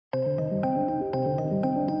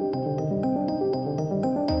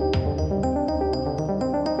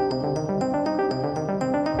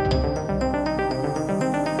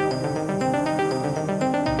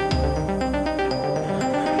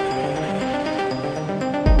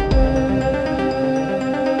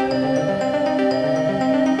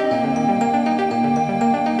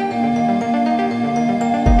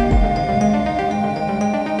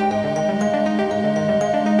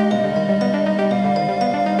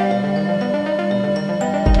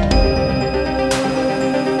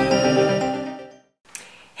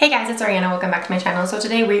it's Ariana, welcome back to my channel. So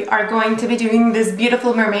today we are going to be doing this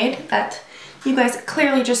beautiful mermaid that you guys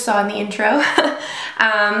clearly just saw in the intro.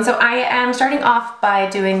 So I am starting off by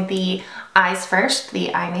doing the eyes first,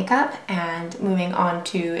 the eye makeup, and moving on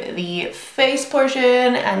to the face portion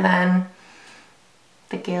and then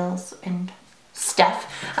the gills and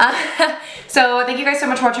stuff. So thank you guys so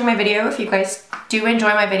much for watching my video. If you guys do enjoy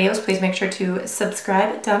my videos, please make sure to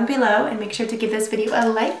subscribe down below and make sure to give this video a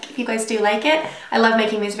like if you guys do like it. I love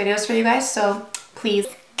making these videos for you guys, so please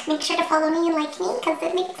make sure to follow me and like me because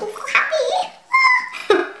it makes me so happy.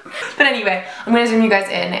 But anyway, I'm gonna zoom you guys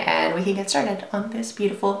in and we can get started on this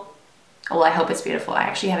beautiful, well, I hope it's beautiful. I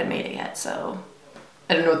actually haven't made it yet, so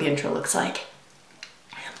I don't know what the intro looks like.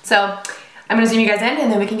 So I'm gonna zoom you guys in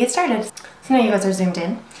and then we can get started. So now you guys are zoomed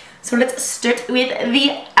in. So let's start with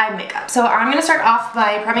the eye makeup. So I'm gonna start off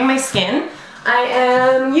by priming my skin. I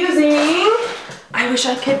am using, I wish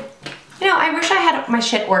I could, you know, I wish I had my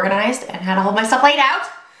shit organized and had all of my stuff laid out.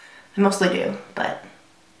 I mostly do, but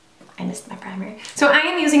I missed my primer. So I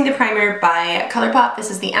am using the primer by ColourPop.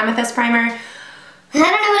 This is the Amethyst primer. I don't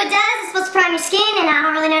know what it does. It's supposed to prime your skin and I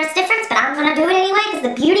don't really notice the difference, but I'm gonna do it anyway because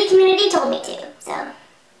the beauty community told me to, so.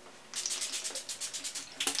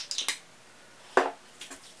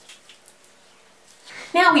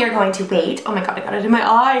 Now we are going to wait. Oh my god, I got it in my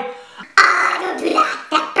eye. Ah, don't do that.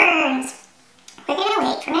 That burns. We're gonna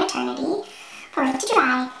wait for an eternity for it to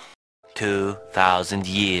dry. 2,000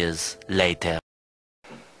 years later.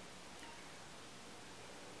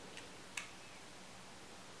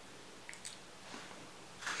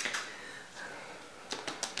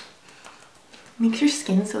 Makes your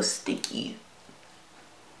skin so sticky.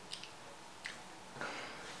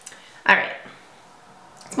 Alright.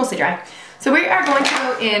 It's mostly dry. So we are going to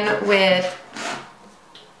go in with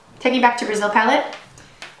Take Me Back to Brazil palette.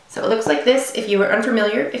 So it looks like this if you are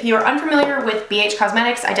unfamiliar. If you are unfamiliar with BH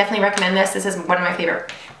Cosmetics, I definitely recommend this. This is one of my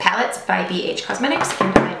favorite palettes by BH Cosmetics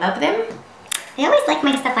and I love them. I always like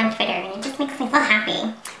my stuff on Twitter and it just makes me so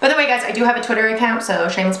happy. By the way guys, I do have a Twitter account, so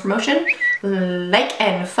shameless promotion. Like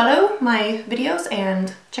and follow my videos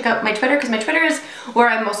and check out my Twitter because my Twitter is where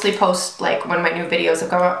I mostly post like when my new videos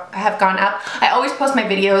have gone up. I always post my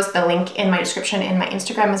videos, the link in my description in my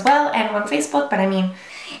Instagram as well and on Facebook, but I mean,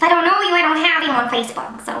 if I don't know you, I don't have you on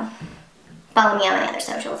Facebook, so follow me on my other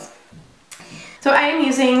socials. So I am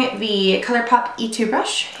using the ColourPop E2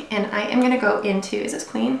 brush and I am going to go into, is this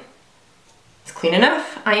clean? It's clean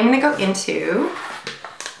enough. I am going to go into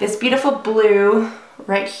this beautiful blue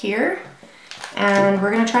right here and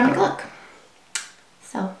we're going to try and make a look.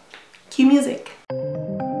 So, cue music.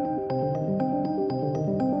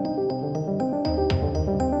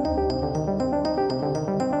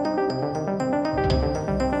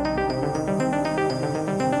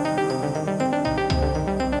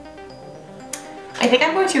 I think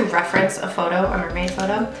I'm going to reference a photo, a mermaid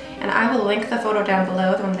photo, and I will link the photo down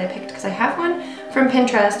below, the one that I picked, because I have one from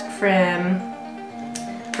Pinterest from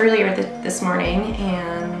earlier this morning,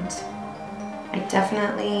 and I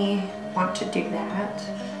definitely want to do that.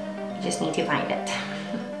 I just need to find it.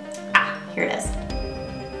 Ah, here it is.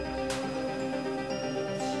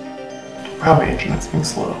 Wow, Angie, that's being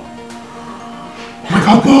slow. Oh my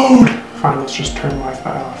god, load! Fine, let's just turn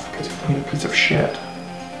Wi-Fi off, because you're being a piece of shit.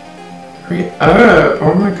 Hurry up!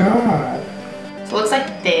 Oh my god. So it looks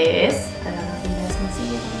like this. I don't know if you guys can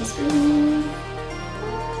see it on the screen.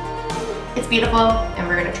 It's beautiful, and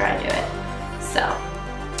we're gonna try to do it. So,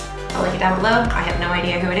 I'll link it down below. I have no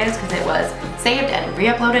idea who it is because it was saved and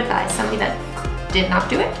re-uploaded by somebody that did not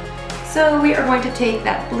do it. So we are going to take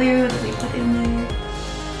that blue that we put in there.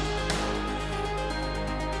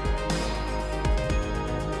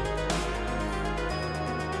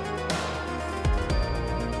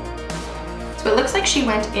 So it looks like she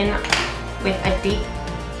went in with a deep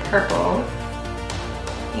purple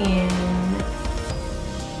in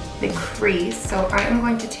the crease. So I am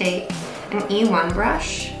going to take an E1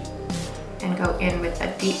 brush and go in with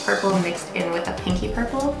a deep purple mixed in with a pinky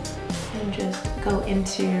purple and just go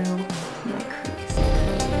into my crease.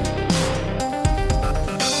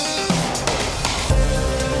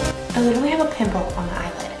 I literally have a pimple on the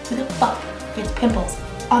eyelid. Who the fuck gets pimples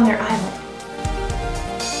on their eyelid?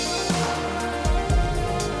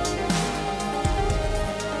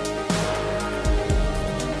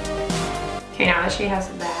 Okay, now that she has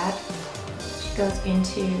that, she goes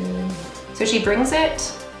into, so she brings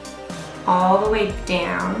it all the way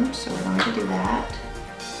down, so we're going to do that.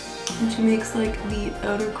 And she makes like the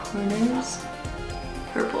outer corners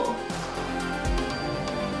purple.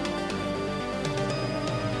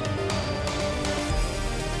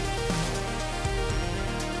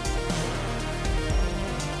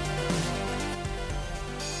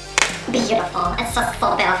 beautiful. It's just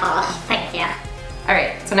so beautiful. Thank you. All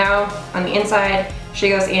right, so now on the inside, she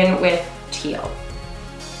goes in with teal.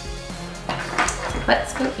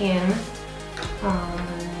 Let's go in on...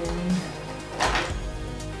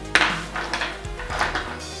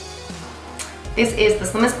 This is the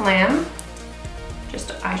Slimmest Glam,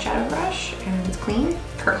 just an eyeshadow brush, and it's clean.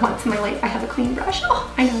 For once in my life, I have a clean brush.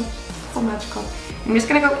 Oh, I know, so magical. I'm just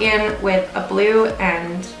gonna go in with a blue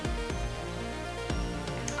and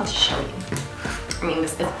I'll just show you. I mean,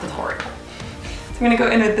 this is horrible. So I'm gonna go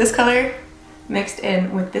in with this color, mixed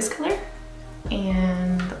in with this color,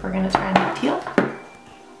 and we're gonna try and make teal.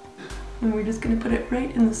 And we're just gonna put it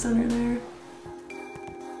right in the center there.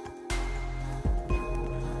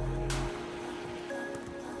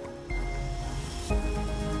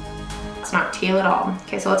 It's not teal at all.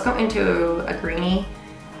 Okay, so let's go into a green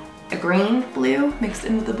blue mixed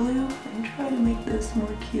in with the blue and try to make this more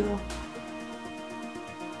teal.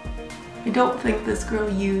 I don't think this girl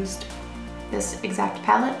used this exact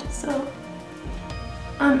palette, so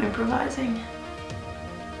I'm improvising.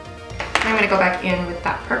 I'm gonna go back in with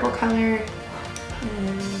that purple color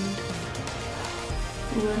and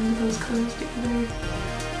blend those colors together.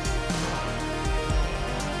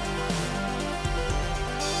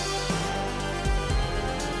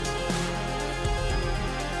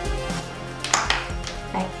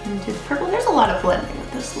 Back into the purple. There's a lot of blending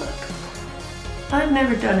with this look. I've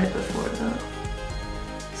never done it before though.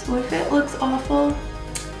 So if it looks awful,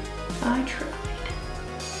 I tried.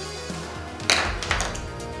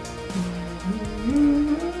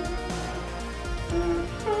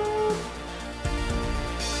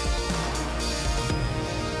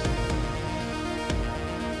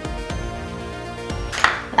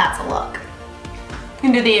 That's a look. You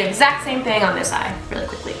can do the exact same thing on this eye really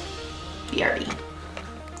quickly. BRB.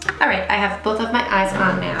 All right, I have both of my eyes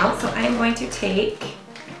on now, so I am going to take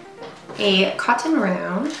a cotton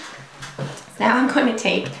round. Now I'm going to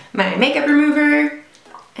take my makeup remover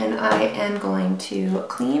and I am going to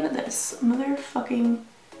clean this motherfucking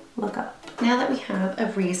look up. Now that we have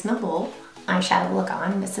a reasonable eyeshadow look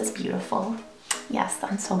on, this is beautiful. Yes,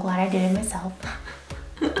 I'm so glad I did it myself.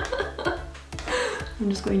 I'm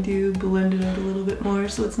just going to blend it out a little bit more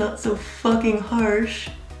so it's not so fucking harsh,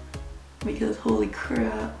 because holy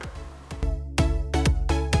crap.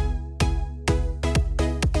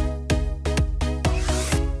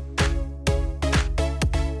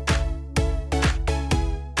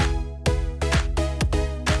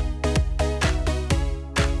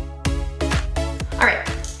 Alright,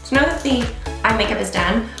 so now that the eye makeup is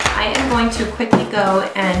done, I am going to quickly go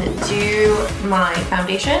and do my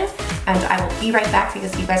foundation, and I will be right back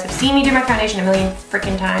because you guys have seen me do my foundation a million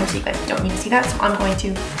freaking times, so you guys don't need to see that. So I'm going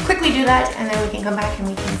to quickly do that, and then we can come back and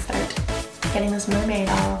we can start getting this mermaid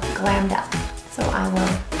all glammed up. So I will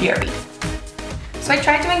BRB. So I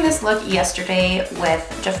tried doing this look yesterday with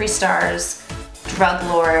Jeffree Star's Drug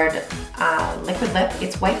Lord liquid lip.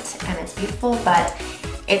 It's white and it's beautiful, but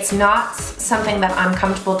it's not something that I'm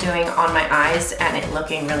comfortable doing on my eyes and it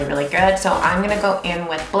looking really, really good. So I'm gonna go in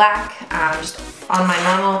with black, just on my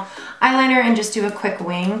normal eyeliner and just do a quick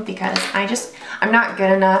wing because I'm not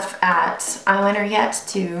good enough at eyeliner yet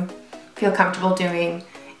to feel comfortable doing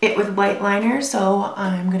it with white liner. So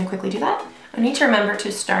I'm gonna quickly do that. I need to remember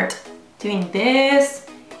to start doing this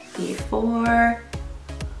before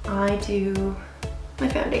I do my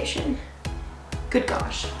foundation. Good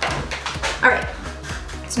gosh. All right.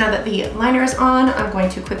 So now that the liner is on, I'm going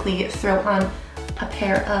to quickly throw on a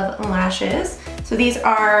pair of lashes. So these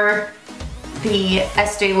are the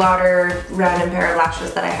Estee Lauder random pair of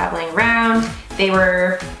lashes that I have laying around. They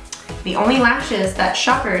were the only lashes that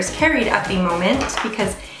shoppers carried at the moment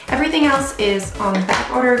because everything else is on back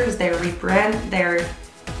order because they're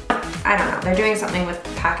I don't know, they're doing something with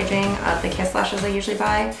packaging of the Kiss lashes I usually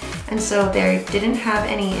buy. And so they didn't have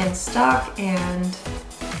any in stock, and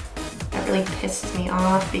that really pissed me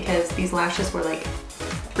off because these lashes were like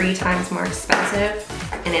 3 times more expensive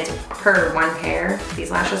and it's per one pair.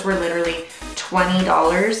 These lashes were literally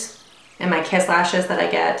 $20 and my Kiss lashes that I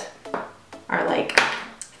get are like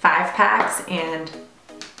 5 packs and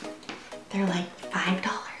they're like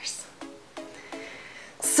 $5.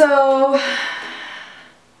 So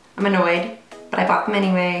I'm annoyed, but I bought them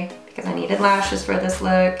anyway because I needed lashes for this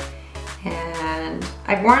look, and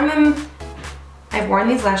I've worn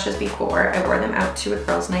these lashes before. I wore them out to a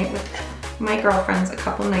girls' night with my girlfriends a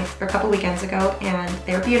couple weekends ago, and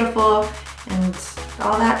they're beautiful and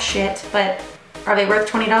all that shit, but are they worth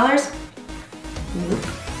 $20? Nope.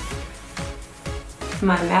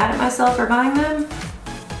 Am I mad at myself for buying them?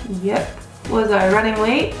 Yep. Was I running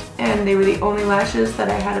late and they were the only lashes that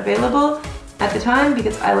I had available? at the time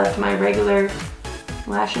because I left my regular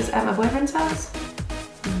lashes at my boyfriend's house.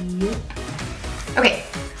 Yep. Okay,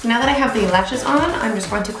 so now that I have the lashes on, I'm just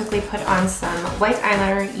going to quickly put on some white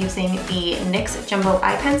eyeliner using the NYX Jumbo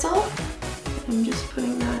Eye Pencil. I'm just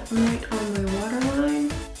putting that right on my waterline.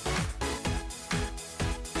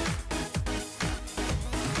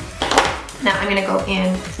 Now I'm gonna go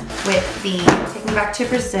in with the Take Me Back to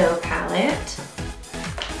Brazil palette.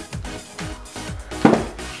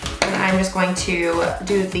 And I'm just going to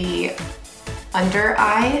do the under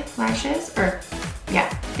eye lashes, or yeah,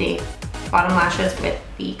 the bottom lashes with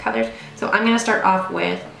the colors. So I'm gonna start off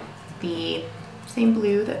with the same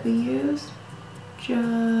blue that we used.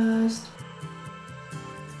 And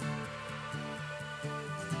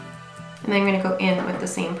then I'm gonna go in with the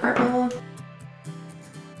same purple.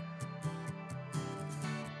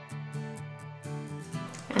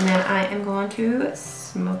 And then I am going to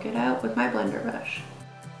smoke it out with my blender brush.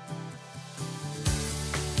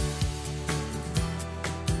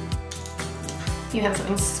 You have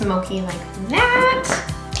something smoky like that.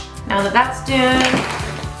 Now that that's done,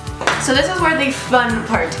 so this is where the fun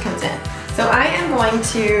part comes in. So I am going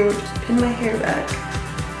to just pin my hair back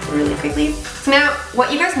really quickly. So now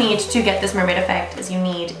what you guys need to get this mermaid effect is you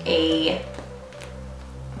need a,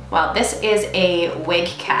 well, this is a wig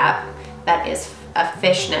cap that is a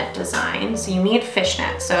fishnet design. So you need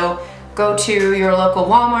fishnet. So go to your local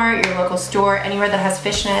Walmart, your local store, anywhere that has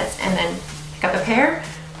fishnets, and then pick up a pair.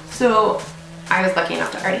 So I was lucky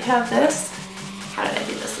enough to already have this. How did I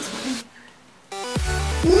do this morning?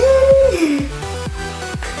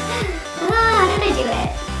 How did I do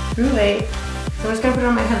it? Really? So I'm just gonna put it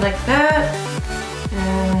on my head like that.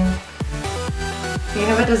 And you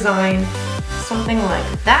have a design, something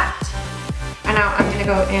like that. And now I'm gonna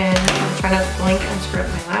go in and try not to blink and screw up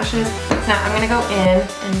my lashes. Now I'm gonna go in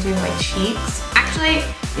and do my cheeks. Actually,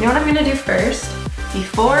 you know what I'm gonna do first?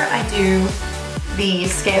 Before I do the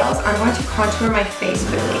scales, I'm going to contour my face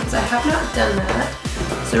quickly because I have not done that.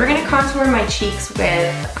 So we're gonna contour my cheeks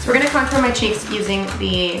using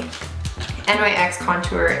the NYX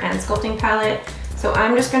Contour and Sculpting Palette. So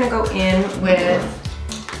I'm just gonna go in with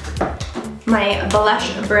my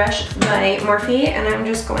blush brush by Morphe, and I'm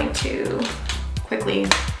just going to quickly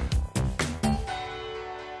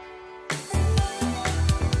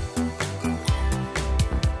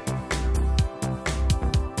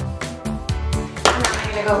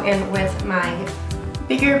go in with my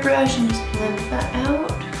bigger brush and just blend that out.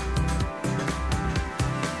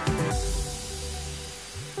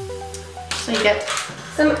 So you get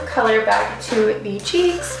some color back to the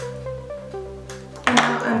cheeks. And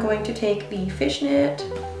now I'm going to take the fishnet,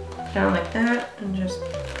 put it on like that, and just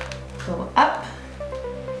go up.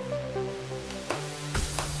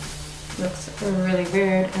 Looks really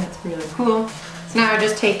weird and it's really cool. So now I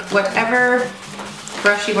just take whatever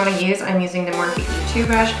brush you want to use. I'm using the Morphe E2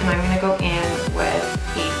 brush, and I'm going to go in with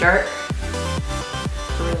a dark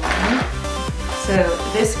green. So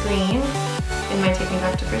this green in my Take Me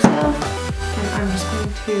Back to Brazil, and I'm just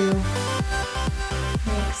going to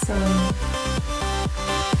make some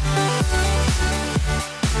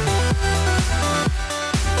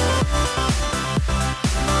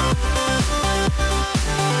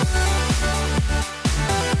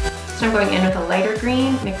So I'm going in with a lighter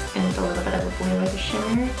green, mixed in with a little bit of a blue with a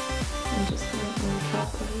shimmer, and just going on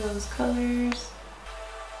top of those colors.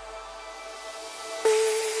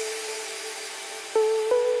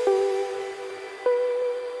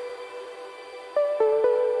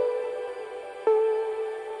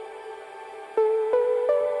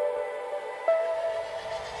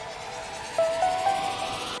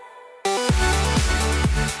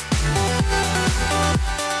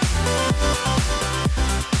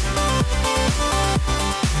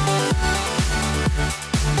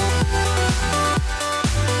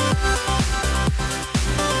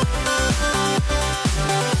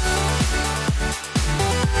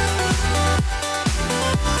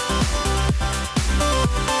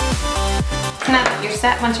 Now that you're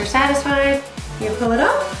set, once you're satisfied, you pull it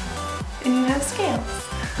off and you have scales.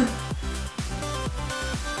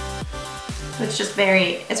 It's just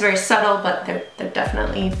it's very subtle, but they're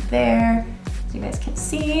definitely there, as you guys can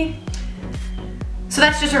see. So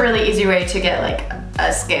that's just a really easy way to get like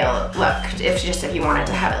a scale look. If you wanted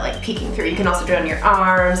to have it like peeking through, you can also do it on your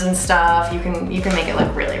arms and stuff. You can make it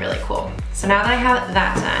look really, really cool. So now that I have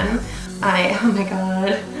that done, oh my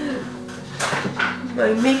god.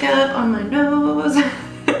 My makeup on my nose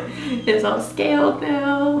is all scaled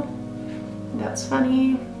now. That's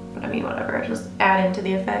funny, but I mean whatever, just add into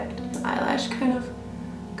the effect. The eyelash kind of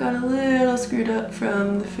got a little screwed up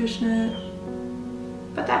from the fishnet,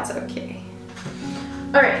 but that's okay.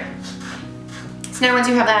 Alright, So now once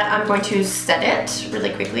you have that, I'm going to set it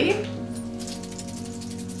really quickly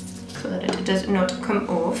so that it does not come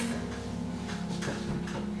off.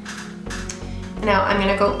 Now I'm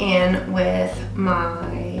gonna go in with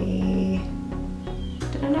my,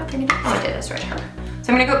 did I not bring it up? Oh, I did, that's right.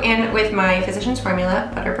 So I'm gonna go in with my Physicians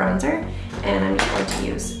Formula Butter Bronzer, and I'm just going to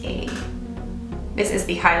use this is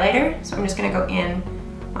the highlighter. So I'm just gonna go in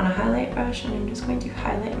on a highlight brush, and I'm just going to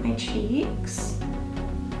highlight my cheeks,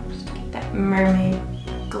 just to get that mermaid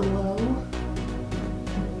glow. And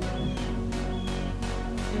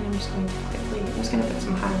I'm just going to quickly, I'm just gonna put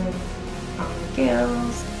some highlight on my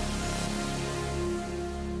gills.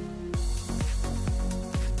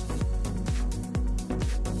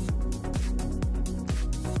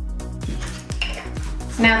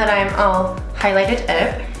 Now that I'm all highlighted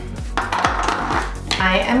up,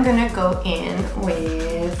 I am gonna go in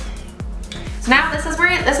with, so now this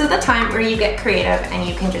is the time where you get creative and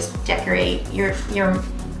you can just decorate your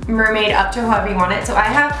mermaid up to however you want it. So I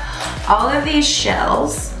have all of these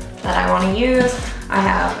shells that I wanna use. I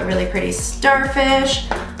have a really pretty starfish.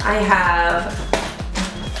 I have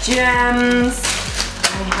gems.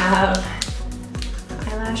 I have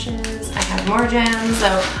eyelashes, I have more gems,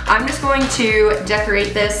 so I'm just going to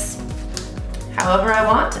decorate this however I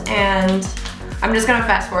want, and I'm just gonna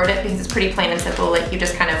fast forward it because it's pretty plain and simple. Like, you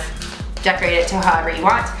just kind of decorate it to however you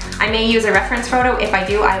want. I may use a reference photo. If I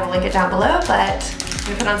do, I will link it down below, but I'm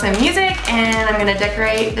gonna put on some music and I'm gonna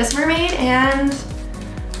decorate this mermaid, and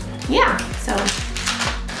yeah, so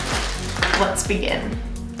let's begin.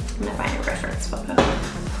 I'm gonna find a reference photo.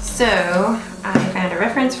 So I found a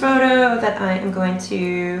reference photo that I am going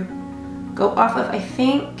to go off of, I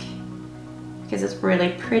think, because it's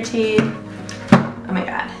really pretty. Oh my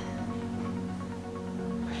god.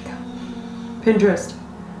 Where'd it go? Pinterest.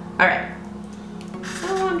 Alright.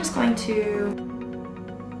 So I'm just going to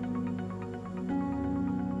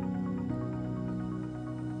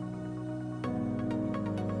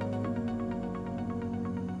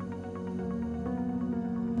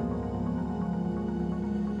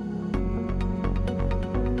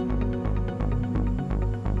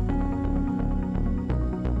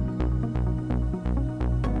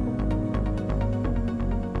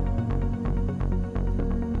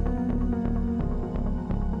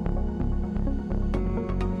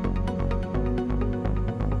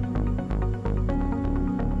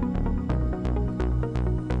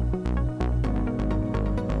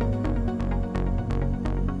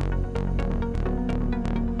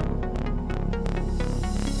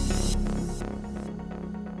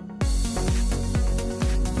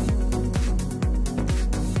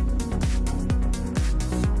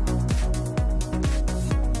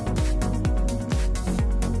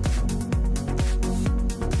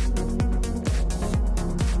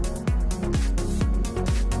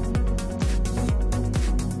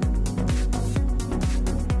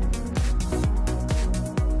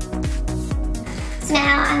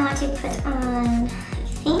now I want to put on, I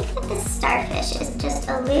think that the starfish is just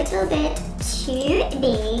a little bit too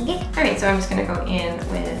big. Alright, so I'm just gonna go in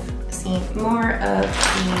with some more of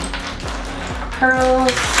the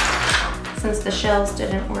pearls. Since the shells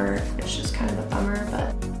didn't work, it's just kind of a bummer,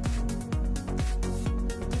 but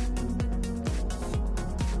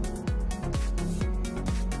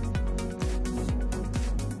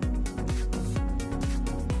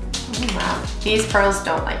oh, wow. These pearls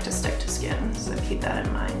don't like to stick to skin, so keep that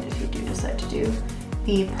in mind if you do decide to do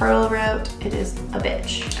the pearl route. It is a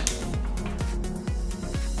bitch.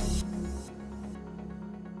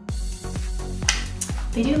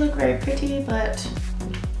 They do look very pretty, but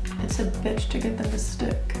it's a bitch to get them to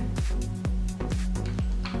stick.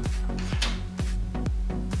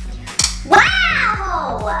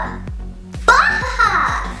 Wow!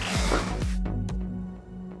 Fuck!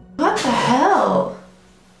 What the hell?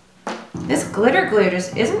 This glitter glue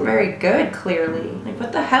just isn't very good, clearly. Like,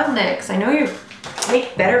 what the hell, Nyx? I know you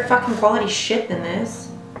make better fucking quality shit than this.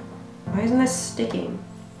 Why isn't this sticking?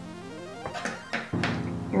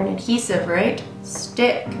 You're an adhesive, right?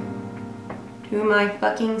 Stick to my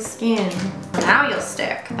fucking skin. Now you'll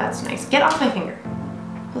stick. That's nice. Get off my finger.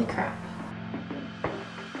 Holy crap.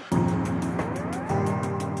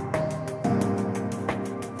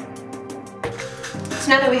 So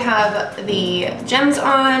now that we have the gems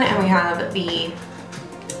on and we have the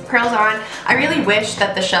pearls on, I really wish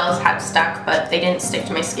that the shells had stuck, but they didn't stick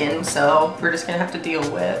to my skin, so we're just gonna have to deal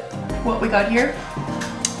with what we got here.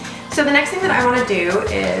 So the next thing that I want to do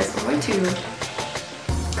is I'm going to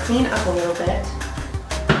clean up a little bit.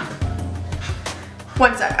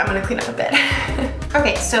 One sec, I'm gonna clean up a bit.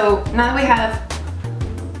 Okay, so now that we have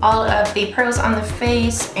all of the pearls on the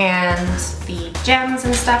face and the gems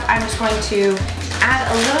and stuff, I'm just going to add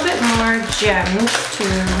a little bit more gems to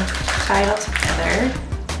tie it all together.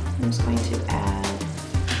 I'm just going to add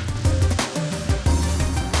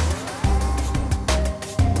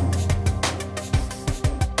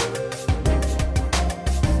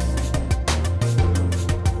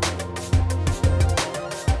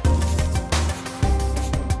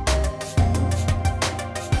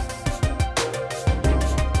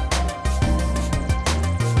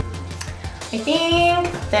I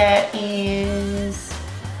think that is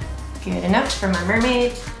good enough for my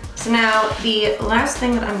mermaid. So now the last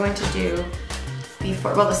thing that I'm going to do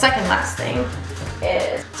before, well, the second last thing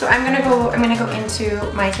is, so I'm gonna go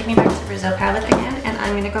into my Take Me Back to Brazil palette again, and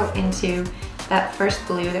I'm gonna go into that first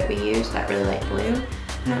blue that we used, that really light blue,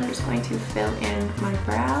 and I'm just going to fill in my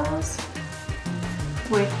brows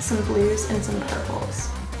with some blues and some purples.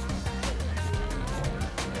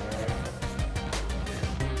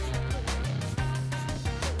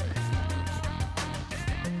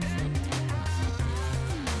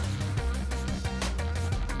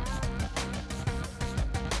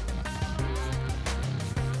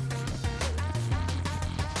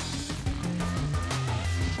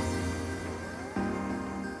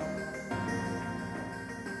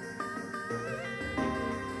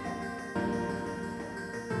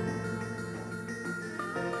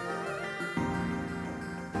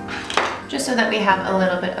 Just so that we have a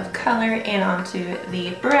little bit of color in onto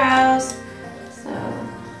the brows, so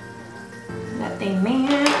that they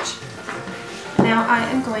match. Now I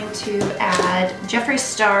am going to add Jeffree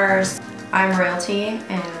Star's I'm Royalty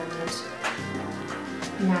and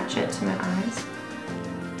match it to my eyes.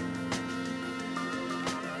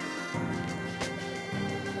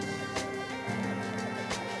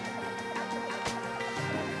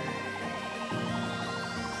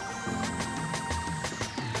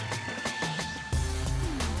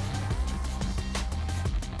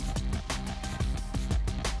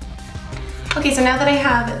 Okay, so now that I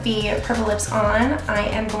have the purple lips on, I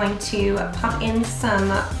am going to pop in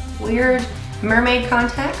some weird mermaid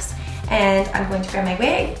contacts, and I'm going to grab my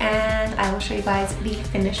wig and I will show you guys the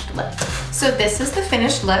finished look. So this is the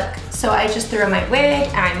finished look. So I just threw on my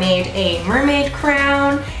wig, I made a mermaid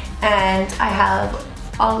crown, and I have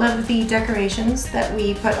all of the decorations that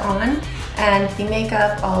we put on, and the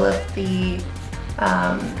makeup, all of the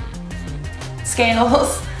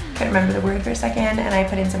scales. Couldn't remember the word for a second, and I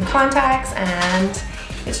put in some contacts, and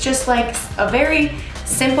it's just like a very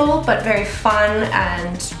simple but very fun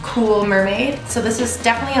and cool mermaid. So this is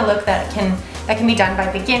definitely a look that can be done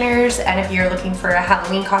by beginners, and if you're looking for a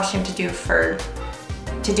Halloween costume to do for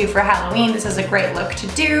Halloween, this is a great look to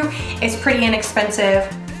do. It's pretty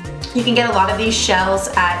inexpensive. You can get a lot of these shells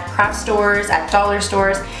at craft stores, at dollar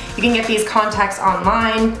stores. You can get these contacts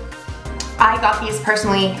online. I got these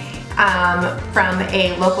personally from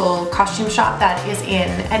a local costume shop that is in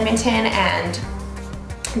Edmonton, and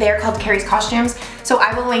they're called Carrie's Costumes. So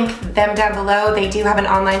I will link them down below. They do have an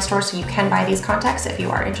online store, so you can buy these contacts if you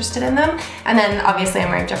are interested in them. And then obviously I'm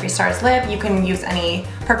wearing Jeffree Star's lip. You can use any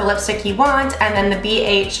purple lipstick you want. And then the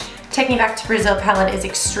BH Take Me Back to Brazil palette is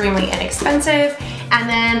extremely inexpensive. And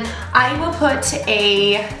then I will put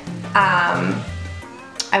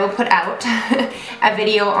out a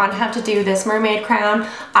video on how to do this mermaid crown.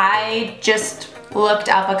 I just looked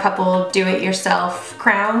up a couple do-it-yourself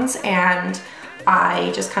crowns, and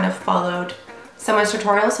I just kind of followed someone's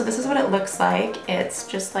tutorial. So this is what it looks like. It's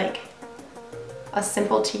just like a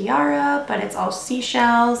simple tiara, but it's all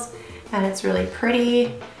seashells, and it's really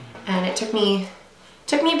pretty. And it took me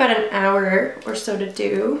about an hour or so to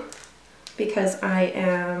do, because I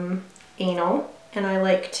am anal and I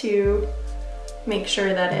like to make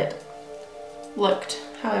sure that it looked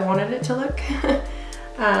how I wanted it to look.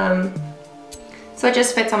 So it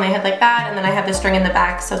just fits on my head like that, and then I have the string in the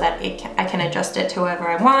back so that I can adjust it to whoever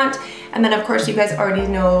I want. And then of course you guys already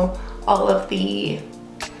know all of the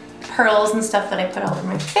pearls and stuff that I put all over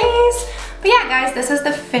my face. But yeah guys, this is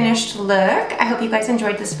the finished look. I hope you guys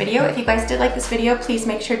enjoyed this video. If you guys did like this video, please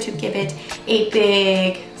make sure to give it a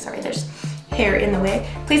big, sorry, there's hair in the way.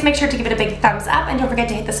 Please make sure to give it a big thumbs up, and don't forget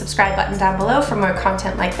to hit the subscribe button down below for more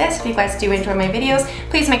content like this. If you guys do enjoy my videos,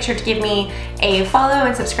 please make sure to give me a follow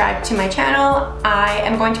and subscribe to my channel. I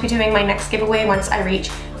am going to be doing my next giveaway once I reach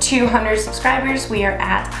 200 subscribers. We are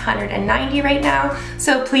at 190 right now,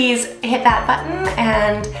 so please hit that button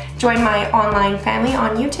and join my online family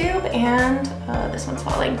on YouTube. And this one's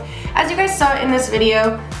falling. As you guys saw in this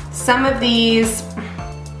video, some of these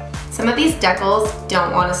decals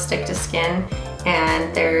don't want to stick to skin,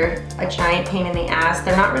 and they're a giant pain in the ass.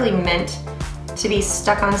 They're not really meant to be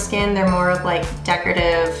stuck on skin. They're more of like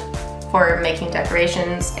decorative for making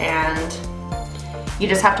decorations, and You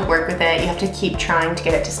just have to work with it. You have to keep trying to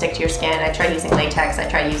get it to stick to your skin. I tried using latex, I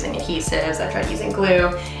tried using adhesives, I tried using glue,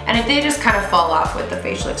 and if they just kind of fall off with the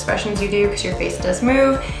facial expressions you do because your face does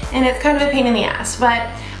move, and it's kind of a pain in the ass. But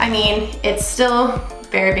I mean, it's still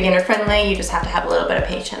very beginner friendly. You just have to have a little bit of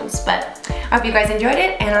patience. But I hope you guys enjoyed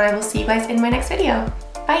it, and I will see you guys in my next video.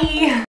 Bye!